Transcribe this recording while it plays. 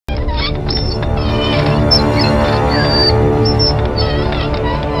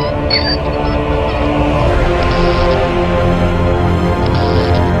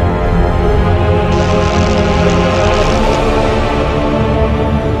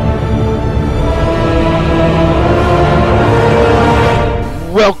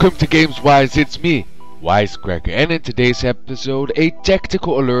Welcome to Games Wise, it's me, Wisecracker, and in today's episode a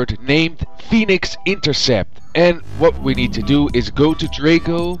tactical alert named Phoenix Intercept. And what we need to do is go to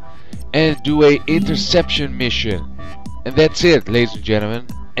Draco and do a interception mission. And that's it, ladies and gentlemen.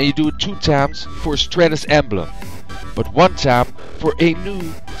 And you do it 2 times for Stratus Emblem, but 1 time for a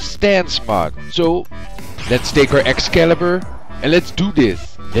new stance mod. So let's take our Excalibur and let's do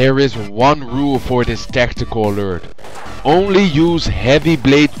this. There is one rule for this tactical alert. Only use heavy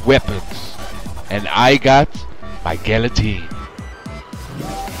blade weapons. And I got my guillotine.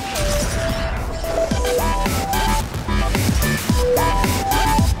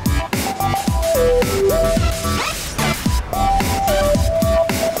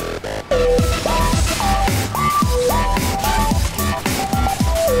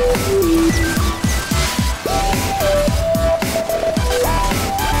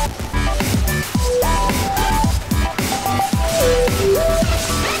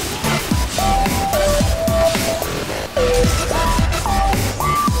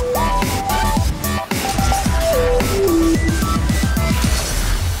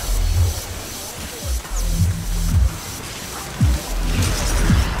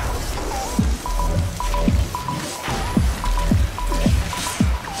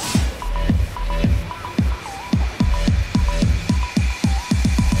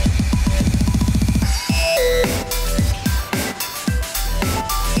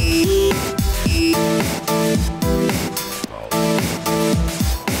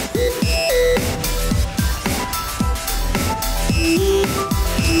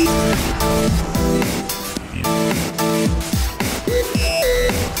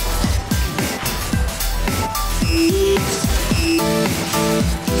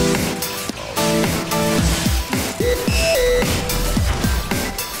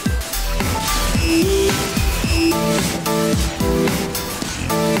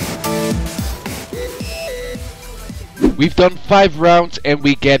 We've done 5 rounds and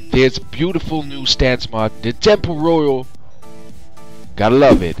we get this beautiful new stance mod, the Temple Royal. Gotta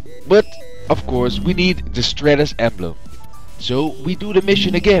love it. But of course we need the Stratus Emblem. So we do the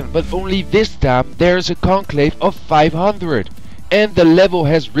mission again, but only this time there's a conclave of 500 and the level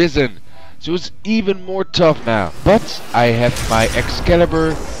has risen. So it's even more tough now. But I have my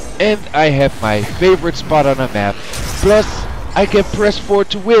Excalibur and I have my favorite spot on the map. Plus I can press forward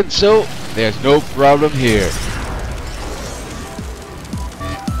to win, so there's no problem here.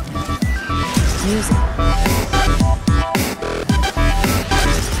 Music.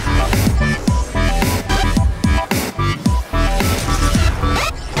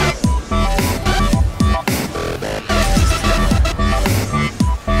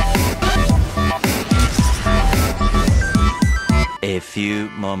 A few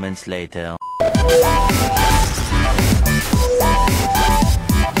moments later.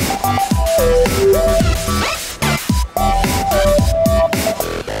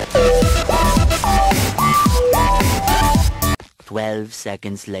 12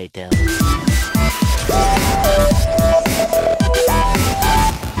 seconds later.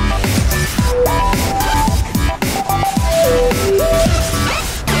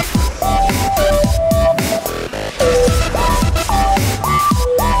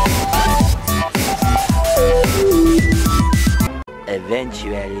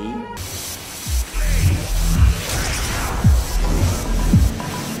 Eventually.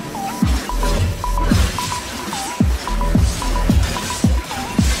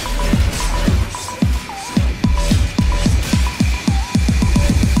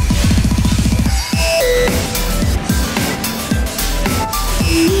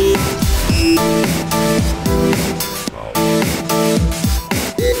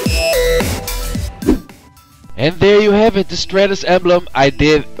 And there you have it, the Stratus Emblem. I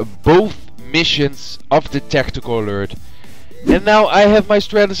did both missions of the tactical alert. And now I have my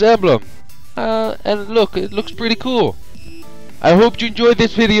Stratus Emblem. And look, it looks pretty cool. I hope you enjoyed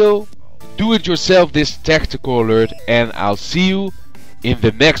this video. Do it yourself, this tactical alert. And I'll see you in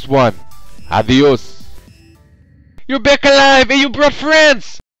the next one. Adios. You're back alive and you brought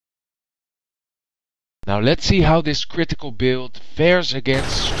friends! Now let's see how this critical build fares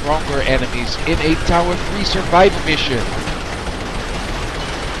against stronger enemies in a Tower 3 survival mission.